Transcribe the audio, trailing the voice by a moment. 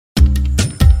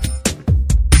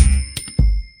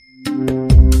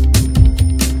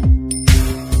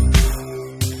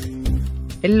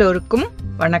எல்லோருக்கும்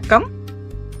வணக்கம்.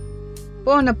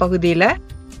 போன பகுதியில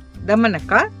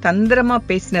தமனக்கா தந்திரமா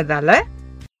பேசினதால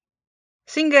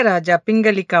சிங்கராஜா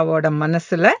பிங்கலிகாவோட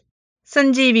மனசுல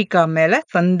சஞ்சீவிகா மேல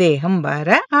சந்தேகம்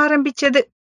வர ஆரம்பிச்சது.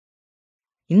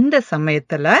 இந்த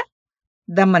சமயத்துல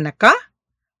தமனக்கா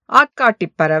ஆட்காட்டி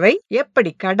பறவை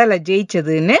எப்படி கடலை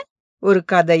ஜெயிச்சதுன்னு ஒரு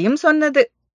கதையும் சொன்னது.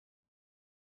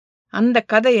 அந்த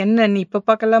கதை என்னன்னு இப்ப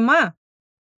பார்க்கலாமா?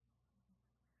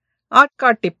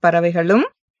 ஆட்காட்டி பறவைகளும்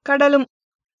கடலும்.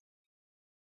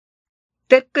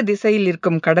 தெற்கு திசையில்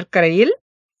இருக்கும் கடற்கரையில்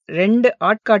 2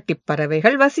 ஆட்காட்டி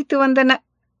பறவைகள் வசித்து வந்தன.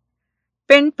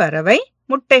 பெண் பறவை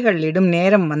முட்டைகள் இடும்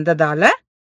நேரம் வந்ததால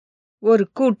ஒரு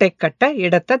கூட்டை கட்ட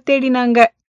இடத்தை தேடினாங்க.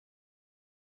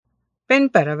 பெண்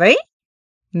பறவை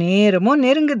நேரமோ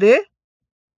நெருங்குது,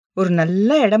 ஒரு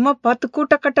நல்ல இடமா பார்த்து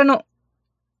கூட்ட கட்டணும்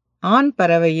ஆண்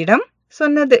பறவையிடம்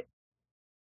சொன்னது.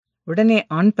 உடனே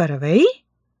ஆண் பறவை,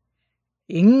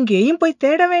 எங்கேயும் போய்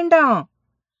தேட வேண்டாம்,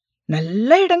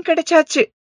 நல்ல இடம் கிடைச்சாச்சு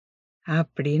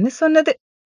அப்படின்னு சொன்னது.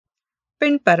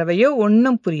 பெண் பறவையோ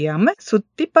ஒன்னும் புரியாம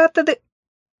சுத்தி பார்த்தது.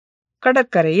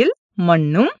 கடற்கரையில்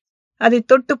மண்ணும் அதை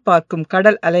தொட்டு பார்க்கும்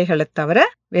கடல் அலைகளை தவிர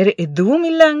வேற எதுவும்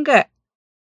இல்ல அங்க.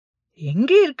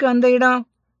 எங்கே இருக்கு அந்த இடம்?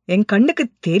 என் கண்ணுக்கு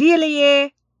தெரியலையே.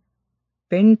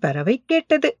 பெண் பறவை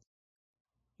கேட்டது.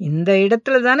 இந்த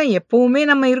இடத்துல தானே எப்பவுமே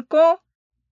நம்ம இருக்கோம்,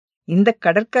 இந்த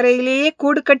கடற்கரையிலேயே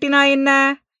கூடு கட்டினா என்ன?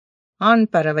 ஆண்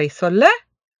பறவை சொல்ல,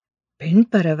 பெண்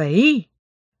பறவை,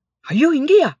 ஐயோ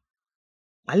இங்கேயா?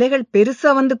 அலைகள்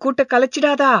பெருசா வந்து கூட்ட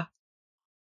கலைச்சிடாதா?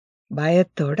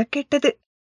 பயத்தோட கேட்டது.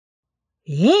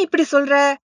 ஏன் இப்படி சொல்ற?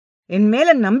 என்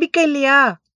மேல நம்பிக்கை இல்லையா?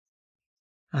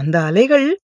 அந்த அலைகள்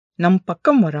நம்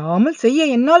பக்கம் வராமல் செய்ய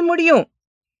என்னால் முடியும்,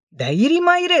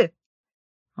 தைரியமாயிரு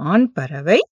ஆண்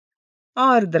பறவை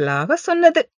ஆறுதலாக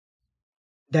சொன்னது.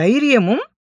 தைரியமும்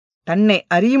தன்னை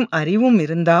அறியும் அறிவும்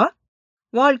இருந்தா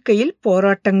வாழ்க்கையில்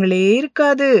போராட்டங்களே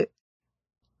இருக்காது.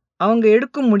 அவங்க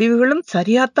எடுக்கும் முடிவுகளும்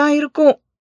சரியாத்தான் இருக்கும்.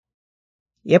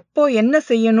 எப்போ என்ன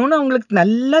செய்யணும்னு அவங்களுக்கு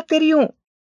நல்லா தெரியும்.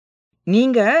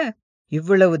 நீங்க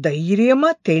இவ்வளவு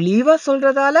தைரியமா தெளிவா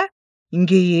சொல்றதால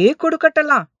இங்கேயே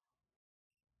கொடுக்கட்டலாம்.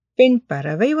 பெண்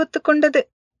பறவை ஒத்துக்கொண்டது.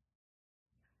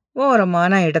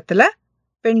 ஓரமான இடத்துல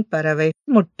பெண் பறவை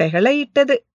முட்டைகளை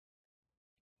இட்டது.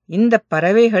 இந்த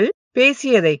பறவைகள்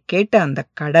பேசியதை கேட்ட அந்த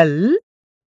கடல்,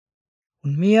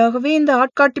 உண்மையாகவே இந்த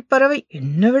ஆட்காட்டி பறவை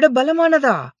என்னை விட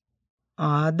பலமானதா?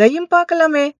 அதையும்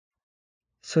பார்க்கலாமே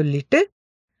சொல்லிட்டு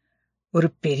ஒரு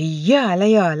பெரிய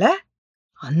அலையால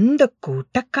அந்த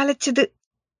கூட்ட கலைச்சுது.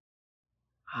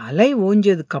 அலை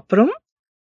ஓஞ்சதுக்கு அப்புறம்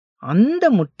அந்த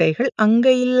முட்டைகள் அங்க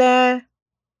இல்ல,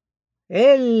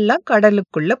 எல்லாம்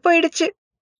கடலுக்குள்ள போயிடுச்சு.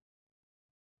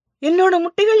 என்னோட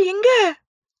முட்டைகள் எங்க?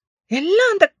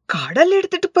 எல்லாம் அந்த கடல்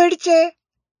எடுத்துட்டு போயிடுச்சே.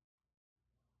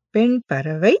 பெண்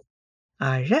பறவை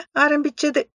அழ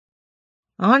ஆரம்பிச்சது.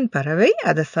 ஆண் பறவை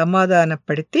அதை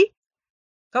சமாதானப்படுத்தி,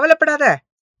 கவலைப்படாத,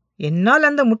 என்னால்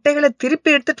அந்த முட்டைகளை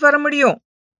திருப்பி எடுத்துட்டு வர முடியும்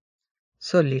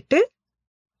சொல்லிட்டு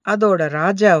அதோட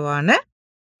ராஜாவான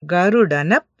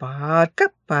கருடனை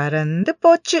பார்க்க பறந்து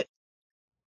போச்சு.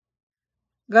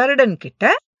 கருடன்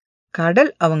கிட்ட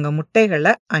கடல் அவங்க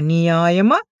முட்டைகளை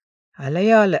அநியாயமா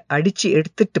அலையால அடிச்சு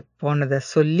எடுத்துட்டு போனத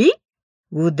சொல்லி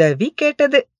உதவி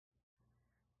கேட்டது.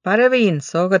 பறவையின்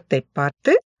சோகத்தை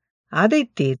பார்த்து அதை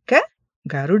தீர்க்க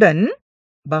கருடன்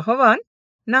பகவான்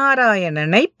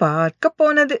நாராயணனை பார்க்க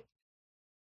போனது.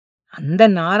 அந்த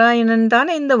நாராயணன்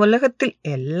தானே இந்த உலகத்தில்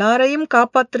எல்லாரையும்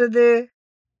காப்பாத்துறது.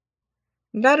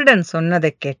 கருடன்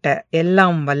சொன்னதை கேட்ட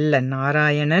எல்லாம் வல்ல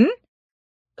நாராயணன்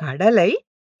கடலை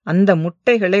அந்த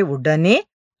முட்டைகளை உடனே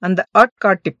அந்த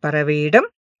ஆட்காட்டி பறவையிடம்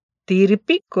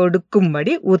திருப்பி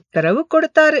கொடுக்கும்படி உத்தரவு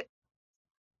கொடுத்தாரு.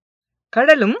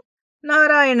 கடலும்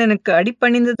நாராயணனுக்கு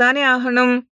அடிபணிந்துதானே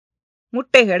ஆகணும்.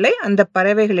 முட்டைகளை அந்த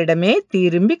பறவைகளிடமே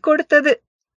திரும்பி கொடுத்தது.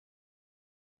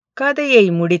 கதையை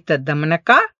முடித்த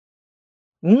தமனக்கா,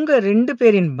 உங்க 2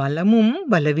 பேரின் பலமும்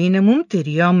பலவீனமும்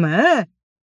தெரியாம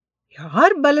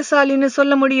யார் பலசாலின்னு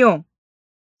சொல்ல முடியும்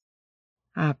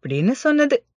அப்படின்னு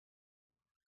சொன்னது.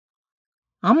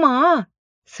 ஆமா,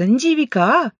 சஞ்சீவிகா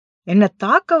என்ன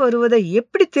தாக்க வருவதை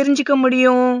எப்படி தெரிஞ்சுக்க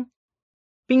முடியும்?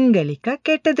 பிங்கலிகா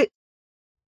கேட்டது.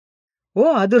 ஓ,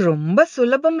 அது ரொம்ப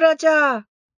சுலபம் ராஜா.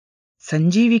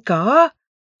 சஞ்சீவிகா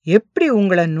எப்படி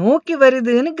உங்களை நோக்கி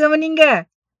வருதுன்னு கவனிங்க.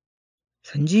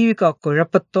 சஞ்சீவிகா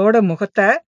குழப்பத்தோட முகத்தை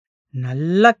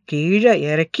நல்லா கீழே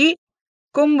இறக்கி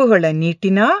கொம்புகளை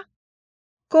நீட்டினா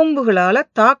கொம்புகளால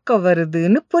தாக்க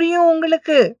வருதுன்னு புரியும்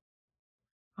உங்களுக்கு.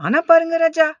 ஆனா பாருங்க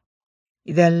ராஜா,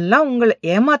 இதெல்லாம் உங்களை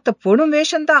ஏமாத்த போடும்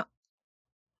வேஷம்தான்.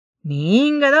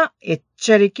 நீங்க தான்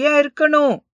எச்சரிக்கையா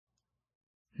இருக்கணும்.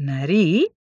 நரி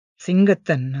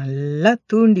சிங்கத்தை நல்லா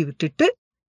தூண்டி விட்டுட்டு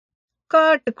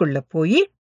காட்டுக்குள்ள போய்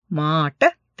மாட்ட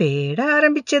தேட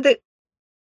ஆரம்பிச்சது.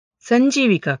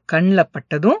 சஞ்சீவிகா கண்ல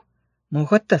பட்டதும்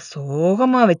முகத்தை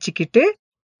சோகமா வச்சுக்கிட்டு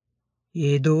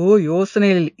ஏதோ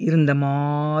யோசனையில் இருந்த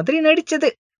மாதிரி நடிச்சது.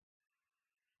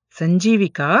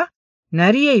 சஞ்சீவிகா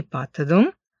நரியை பார்த்ததும்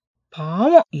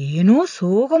பாவம் ஏனோ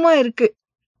சோகமா இருக்கு,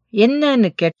 என்னன்னு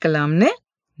கேட்கலாம்னு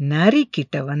நரி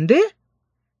கிட்ட வந்து,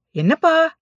 என்னப்பா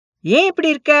ஏன் இப்படி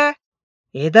இருக்க,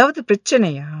 ஏதாவது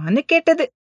பிரச்சனையான்னு கேட்டது.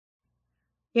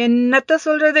 என்னத்த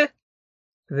சொல்றது,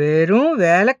 வெறும்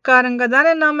வேலைக்காரங்க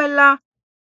தானே நாம எல்லாம்,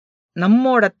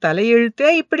 நம்மோட தலையெழுத்தே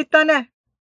இப்படித்தானே,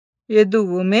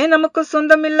 எதுவுமே நமக்கு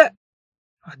சொந்தம் இல்ல,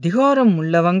 அதிகாரம்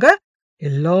உள்ளவங்க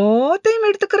எல்லாத்தையும்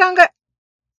எடுத்துக்கிறாங்க,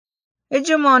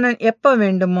 எஜமானன் எப்ப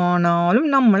வேண்டுமானாலும்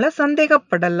நம்மள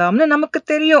சந்தேகப்படலாம்னு நமக்கு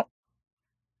தெரியும்,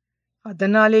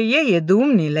 அதனாலேயே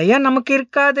எதுவும் நிலையா நமக்கு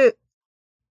இருக்காது.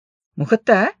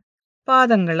 முகத்தை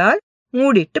பாதங்களால்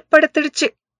மூடிட்டு படுத்துடுச்சு.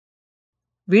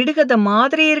 விடுகத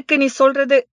மாதிரி இருக்கு நீ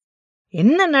சொல்றது,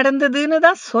 என்ன நடந்ததுன்னு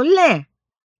தான் சொல்லேன்.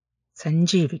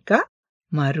 சஞ்சீவிகா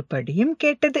மறுபடியும்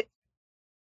கேட்டது.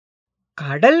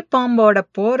 கடல் பாம்போட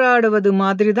போராடுவது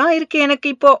மாதிரிதான் இருக்கு எனக்கு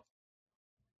இப்போ.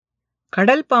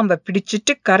 கடல் பாம்பை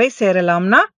பிடிச்சிட்டு கரை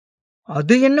சேரலாம்னா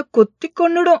அது என்ன கொத்தி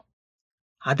கொன்னுடும்,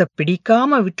 அத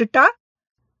பிடிக்காம விட்டுட்டா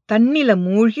தண்ணில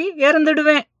மூழ்கி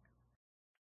இறந்துடுவேன்,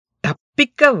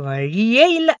 தப்பிக்க வழியே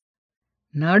இல்ல,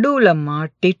 நடுவுல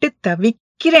மாட்டிட்டு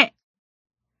தவிக்கிறேன்.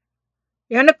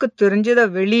 எனக்கு தெரிஞ்சத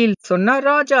வெளியில் சொன்னா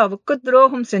ராஜாவுக்கு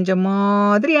துரோகம் செஞ்ச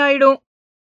மாதிரி ஆயிடும்,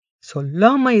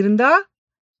 சொல்லாம இருந்தா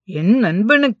என்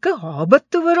நண்பனுக்கு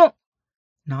ஆபத்து வரும்,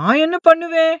 நான் என்ன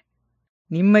பண்ணுவேன்,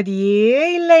 நிம்மதியே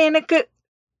இல்ல எனக்கு,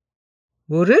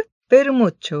 ஒரு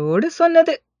பெருமூச்சோடு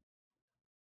சொன்னது.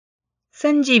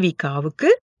 சஞ்சீவிகாவுக்கு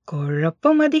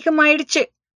குழப்பம் அதிகமாயிடுச்சு.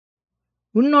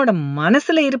 உன்னோட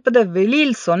மனசுல இருப்பத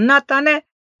வெளியில் சொன்னாத்தானே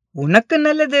உனக்கு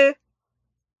நல்லது,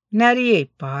 நரியை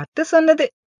பார்த்து சொன்னது.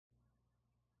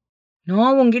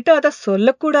 நான் உன்கிட்ட அத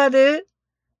சொல்லக்கூடாது,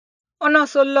 ஆனா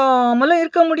சொல்லாமலும்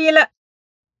இருக்க முடியல,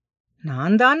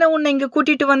 நான் தானே உன்னை இங்க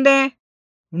கூட்டிட்டு வந்தேன்,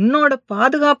 உன்னோட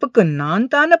பாதுகாப்புக்கு நான்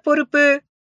தானே பொறுப்பு.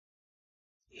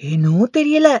 ஏனோ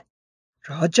தெரியல,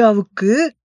 ராஜாவுக்கு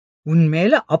உன்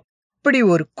மேல அப்படி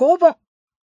ஒரு கோபம்,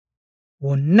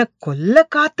 உன்னை கொல்ல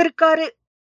காத்திருக்காரு.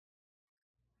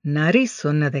 நரி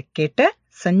சொன்னதை கேட்ட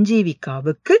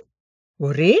சஞ்சீவிகாவுக்கு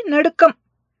ஒரே நடுக்கம்,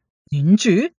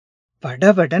 நெஞ்சு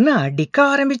படபடன்னு அடிக்க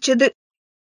ஆரம்பிச்சது.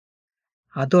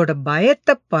 அதோட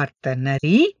பயத்தை பார்த்த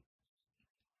நரி,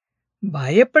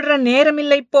 பயப்படுற நேரம்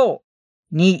இல்லை இப்போ,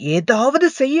 நீ ஏதாவது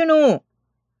செய்யணும்.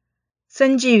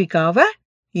 சஞ்சீவிகாவ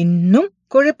இன்னும்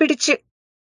குழப்பிடுச்சு.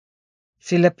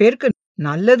 சில பேருக்கு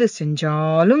நல்லது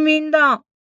செஞ்சாலும் வீண்தான்,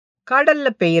 கடல்ல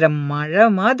பெய்யற மழை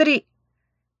மாதிரி.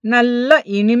 நல்லா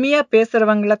இனிமையா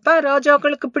பேசுறவங்களத்தான்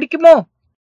ராஜாக்களுக்கு பிடிக்குமோ,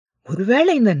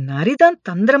 ஒருவேளை இந்த நரிதான்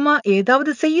தந்திரமா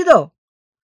ஏதாவது செய்யுதோ,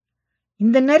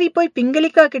 இந்த நரி போய்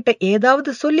பிங்களிக்கா கிட்ட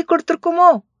ஏதாவது சொல்லி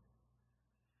கொடுத்திருக்குமோ,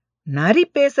 நரி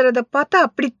பேசுறத பார்த்தா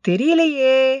அப்படி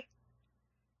தெரியலையே.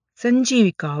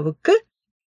 சஞ்சீவிகாவுக்கு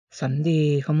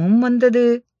சந்தேகமும் வந்தது.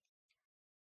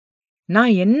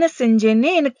 நான் என்ன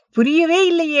செஞ்சேன்னே எனக்கு புரியவே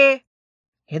இல்லையே,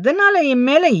 எதனால என்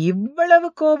மேல இவ்வளவு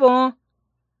கோபம்,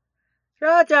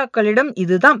 ராஜாக்களிடம்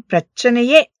இதுதான்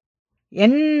பிரச்சனையே,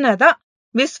 என்னதான்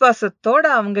விசுவாசத்தோட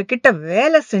அவங்க கிட்ட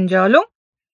வேலை செஞ்சாலும்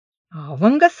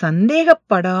அவங்க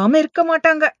சந்தேகப்படாம இருக்க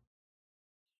மாட்டாங்க.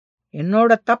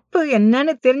 என்னோட தப்பு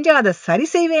என்னன்னு தெரிஞ்சா அதை சரி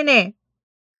செய்வேனே,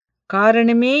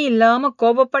 காரணமே இல்லாம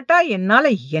கோபப்பட்டா என்னால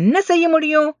என்ன செய்ய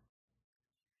முடியும்.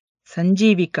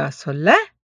 சஞ்சீவிகா சொல்ல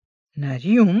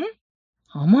நரியும்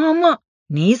ஆமா ஆமா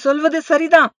நீ சொல்வது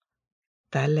சரிதான்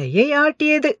தலையை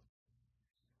ஆட்டியது.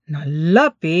 நல்லா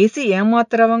பேசி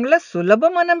ஏமாத்துறவங்கள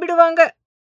சுலபமா நம்பிடுவாங்க,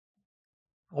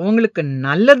 அவங்களுக்கு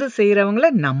நல்லது செய்யறவங்கள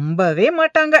நம்பவே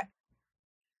மாட்டாங்க.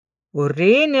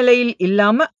 ஒரே நிலையில்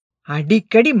இல்லாம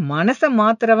அடிக்கடி மனச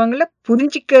மாத்துறவங்கள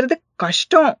புரிஞ்சிக்கிறது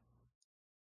கஷ்டம்.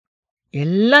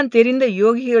 எல்லாம் தெரிந்த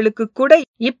யோகிகளுக்கு கூட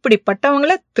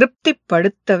இப்படிப்பட்டவங்கள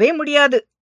திருப்திப்படுத்தவே முடியாது.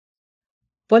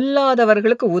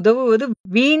 பொல்லாதவர்களுக்கு உதவுவது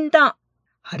வீண்தான்,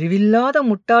 அறிவில்லாத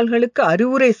முட்டாள்களுக்கு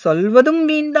அறிவுரை சொல்வதும்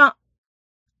வீண்தான்.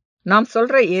 நாம்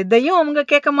சொல்ற எதையும் அவங்க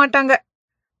கேட்க மாட்டாங்க.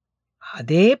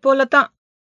 அதே போலதான்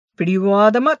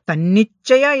பிடிவாதமா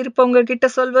தன்னிச்சையா இருப்பவங்க கிட்ட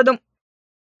சொல்வதும்,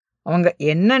 அவங்க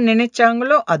என்ன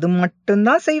நினைச்சாங்களோ அது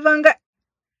மட்டும்தான் செய்வாங்க.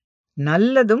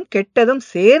 நல்லதும் கெட்டதும்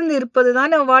சேர்ந்து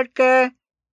இருப்பதுதானே வாழ்க்கை.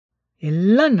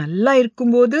 எல்லாம் நல்லா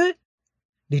இருக்கும்போது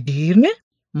திடீர்னு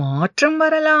மாற்றம்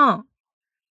வரலாம்.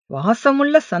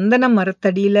 வாசமுள்ள சந்தன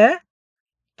மரத்தடியில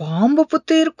பாம்பு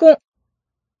புத்து இருக்கும்,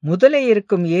 முதலை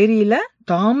இருக்கும் ஏரியில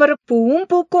தாமரப்பூவும்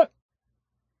பூக்கும்.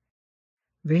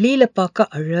 வெளியில பார்க்க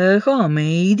அழகா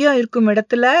அமைதியா இருக்கும்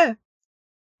இடத்துல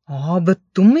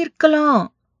ஆபத்தும் இருக்கலாம்.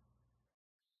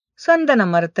 சந்தன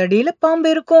மரத்தடியில பாம்பு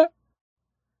இருக்கும்.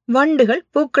 வண்டுகள்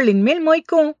பூக்களின் மேல்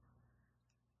மொய்க்கும்.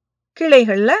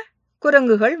 கிளைகள்ல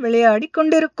குரங்குகள் விளையாடி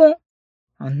கொண்டிருக்கும்.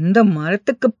 அந்த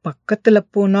மரத்துக்கு பக்கத்துல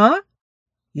போனா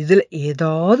இதுல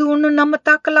ஏதாவது ஒண்ணு நம்ம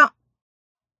தாக்கலாம்.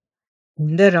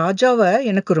 இந்த ராஜாவ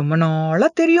எனக்கு ரொம்ப நாளா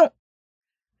தெரியும்.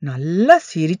 நல்லா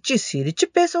சிரிச்சு சிரிச்சு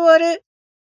பேசுவாரு.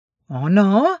 ஆனா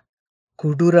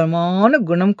கொடூரமான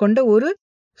குணம் கொண்ட ஒரு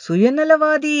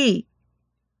சுயநலவாதி,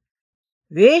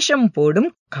 வேஷம் போடும்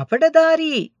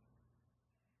கபடதாரி.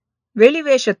 வெளி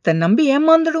வேஷத்தை நம்பி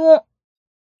ஏமாந்துடுவோம்.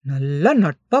 நல்லா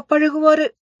நட்பா பழகுவாரு.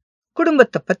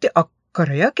 குடும்பத்தை பத்தி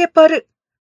அக்கறையா கேட்பாரு.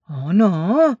 ஆனா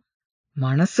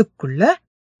மனசுக்குள்ள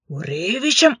ஒரே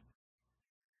விஷம்.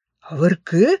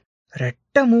 அவருக்கு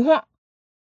ரெட்ட முகம்.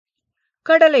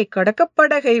 கடலை கடக்க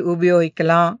படகை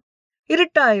உபயோகிக்கலாம்.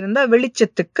 இருட்டா இருந்தா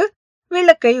வெளிச்சத்துக்கு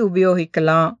விளக்கை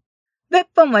உபயோகிக்கலாம்.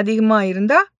 வெப்பம் அதிகமா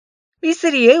இருந்தா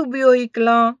விசிறியை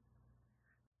உபயோகிக்கலாம்.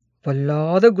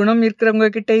 பொல்லாத குணம் இருக்கிறவங்க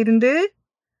கிட்ட இருந்து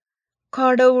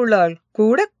கடவுளால்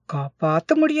கூட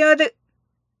காப்பாத்த முடியாது.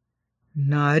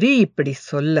 நரி இப்படி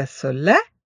சொல்ல சொல்ல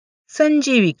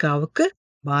சஞ்சீவிகாவுக்கு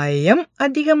பயம்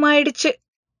அதிகமாயிடுச்சு.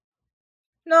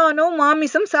 நானும்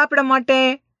மாமிசம் சாப்பிட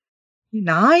மாட்டேன்.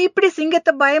 நான் இப்படி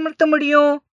சிங்கத்தை பயமுறுத்த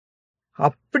முடியும்?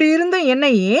 அப்படி இருந்தும் என்ன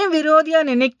ஏன் விரோதியா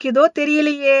நினைக்குதோ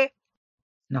தெரியலையே.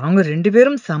 நாங்க 2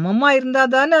 பேரும் சமமா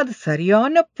இருந்தாதானே அது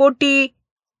சரியான போட்டி.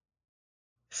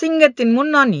 சிங்கத்தின்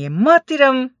முன் நான்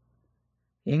எம்மாத்திரம்.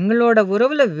 எங்களோட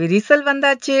உறவுல விரிசல்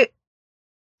வந்தாச்சு.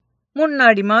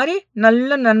 முன்னாடி மாதிரி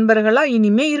நல்ல நண்பர்களா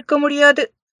இனிமே இருக்க முடியாது.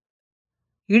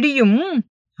 இடியும்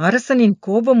அரசனின்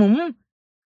கோபமும்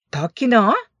தாக்கினா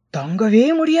தாங்கவே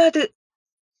முடியாது.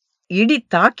 இடி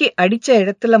தாக்கி அடிச்ச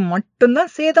இடத்துல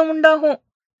மட்டும்தான் சேதம் உண்டாகும்.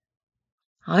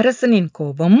 அரசனின்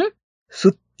கோபம்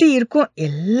சுத்தி இருக்கும்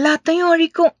எல்லாத்தையும்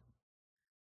அழிக்கும்.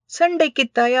 சண்டைக்கு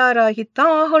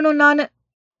தயாராகித்தான் ஆகணும் நானு.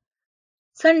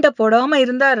 சண்டை போடாம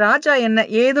இருந்தா ராஜா என்ன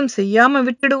ஏதும் செய்யாம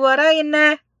விட்டுடுவாரா என்ன?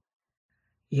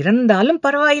 இறந்தாலும்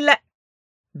பரவாயில்ல.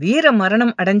 வீர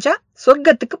மரணம் அடைஞ்சா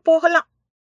சொர்க்கத்துக்கு போகலாம்.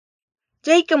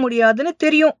 ஜெயிக்க முடியாதுன்னு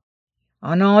தெரியும்.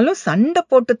 ஆனாலும் சண்டை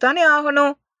போட்டுத்தானே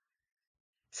ஆகணும்.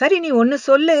 சரி, நீ ஒன்னு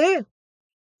சொல்லு.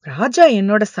 ராஜா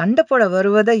என்னோட சண்டை போட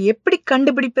வருவதை எப்படி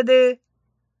கண்டுபிடிப்பது?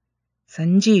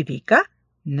 சஞ்சீவிகா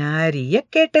நிறைய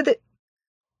கேட்டது.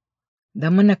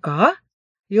 தமனகா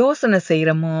யோசனை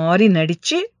செய்யற மாதிரி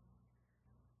நடிச்சு,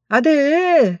 அது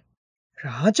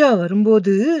ராஜா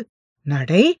வரும்போது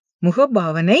நடை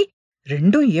முகபாவனை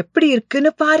ரெண்டும் எப்படி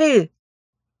இருக்குன்னு பாரு.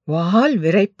 வால்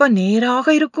விரைப்ப நேராக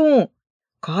இருக்கும்.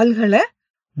 கால்களை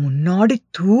முன்னாடி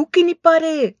தூக்கி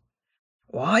நிப்பாரு.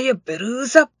 வாய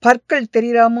பெருசா பற்கள்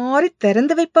தெரியற மாதிரி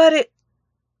திறந்து வைப்பாரு.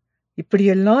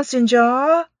 இப்படியெல்லாம் செஞ்சா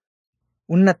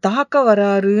உன்னை தாக்க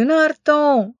வராருன்னு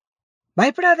அர்த்தம்.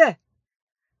 பயப்படாத.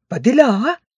 பதிலா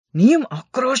நீயும்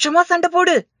ஆக்ரோஷமா சண்டை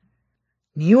போடு.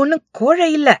 நீ ஒன்னும் கோழை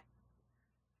இல்ல.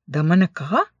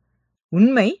 தமனகா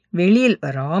உண்மை வெளியில்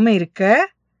வராம இருக்க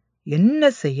என்ன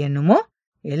செய்யணுமோ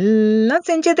எல்லாம்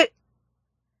செஞ்சது.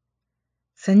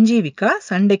 சஞ்சீவிகா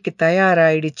சண்டைக்கு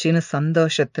தயாராயிடுச்சுன்னு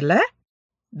சந்தோஷத்துல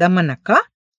தமனகா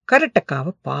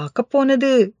கரட்டக்காவை பார்க்க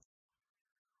போனது.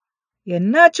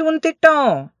 என்னாச்சு உன்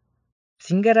திட்டம்?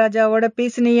 சிங்கராஜாவோட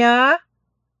பேசினியா?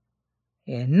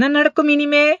 என்ன நடக்கும்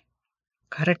இனிமே?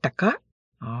 கரட்டக்கா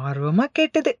ஆர்வமா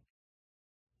கேட்டது.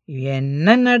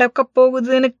 என்ன நடக்க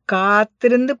போகுதுன்னு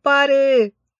காத்திருந்து பாரு.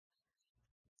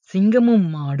 சிங்கமும்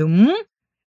மாடும்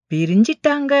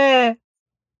பிரிஞ்சிட்டாங்க.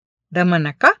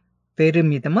 தமனகா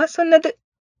பெருமிதமா சொன்னது.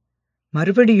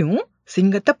 மறுபடியும்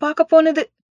சிங்கத்தை பார்க்க போனது.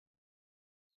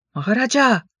 மகாராஜா,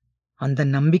 அந்த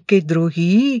நம்பிக்கை துரோகி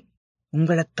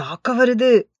உங்களை தாக்க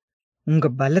வருது. உங்க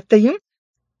பலத்தையும்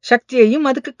சக்தியையும்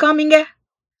அதுக்கு காமிங்க.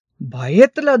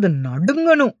 பயத்துல அது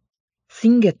நடுங்கணும்.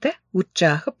 சிங்கத்தை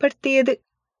உற்சாகப்படுத்தியது.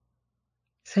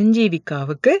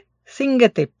 சஞ்சீவிகாவுக்கு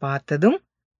சிங்கத்தை பார்த்ததும்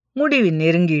முடிவு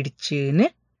நெருங்கிடுச்சுன்னு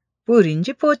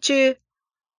புரிஞ்சு போச்சு.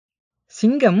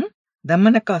 சிங்கம்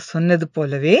தமனகா சொன்னது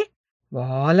போலவே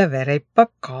வால விரைப்ப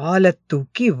காலை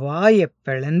தூக்கி வாய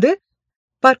பிளந்து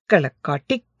பற்களை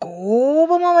காட்டி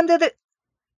கோபமா வந்தது.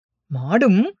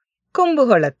 மாடும்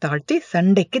கொம்புகளை தாழ்த்தி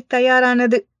சண்டைக்கு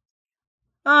தயாரானது.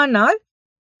 ஆனால்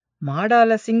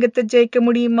மாடால சிங்கத்தை ஜெயிக்க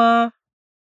முடியுமா?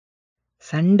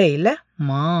 சண்டையில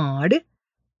மாடு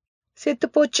செத்து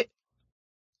போச்சு.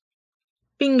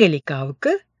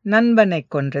 பிங்கலிகாவுக்கு நண்பனை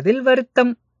கொன்றதில்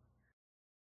வருத்தம்.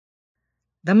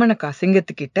 தமனகா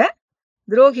சிங்கத்துக்கிட்ட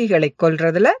துரோகிகளை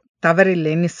கொல்றதுல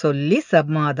தவறில்லைன்னு சொல்லி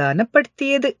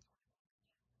சமாதானப்படுத்தியது.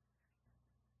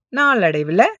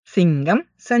 நாளடைவுல சிங்கம்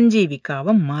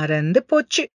சஞ்சீவிகாவை மறந்து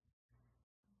போச்சு.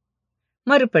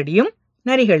 மறுபடியும்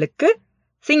நரிகளுக்கு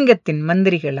சிங்கத்தின்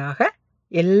மந்திரிகளாக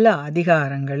எல்லா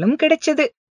அதிகாரங்களும் கிடைச்சது.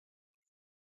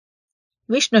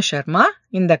 விஷ்ணு சர்மா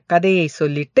இந்த கதையை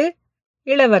சொல்லிட்டு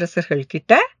இளவரசர்கள்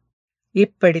கிட்ட,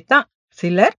 இப்படித்தான்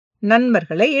சிலர்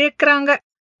நண்பர்களை இழக்கிறாங்க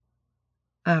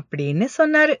அப்படின்னு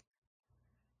சொன்னாரு.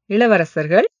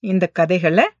 இளவரசர்கள் இந்த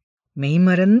கதைகளை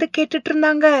மெய்மறந்து கேட்டுட்டு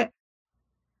இருந்தாங்க.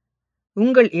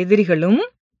 உங்கள் எதிரிகளும்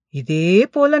இதே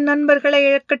போல நண்பர்களை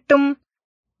இழக்கட்டும்,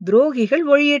 துரோகிகள்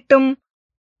ஒழியட்டும்,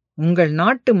 உங்கள்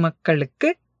நாட்டு மக்களுக்கு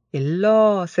எல்லா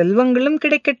செல்வங்களும்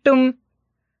கிடைக்கட்டும்.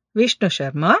 விஷ்ணு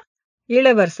சர்மா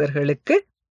இளவரசர்களுக்கு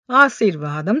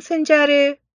ஆசீர்வாதம் செஞ்சாரு.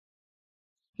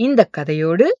 இந்த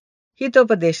கதையோடு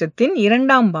ஹிதோபதேசத்தின்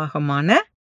 2ஆம் பாகமான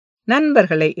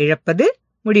நண்பர்களை இழப்பது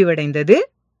முடிவடைந்தது.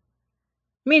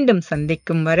 மீண்டும்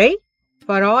சந்திக்கும் வரை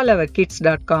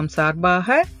forallourkids.com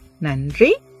சார்பாக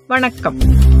நன்றி, வணக்கம்.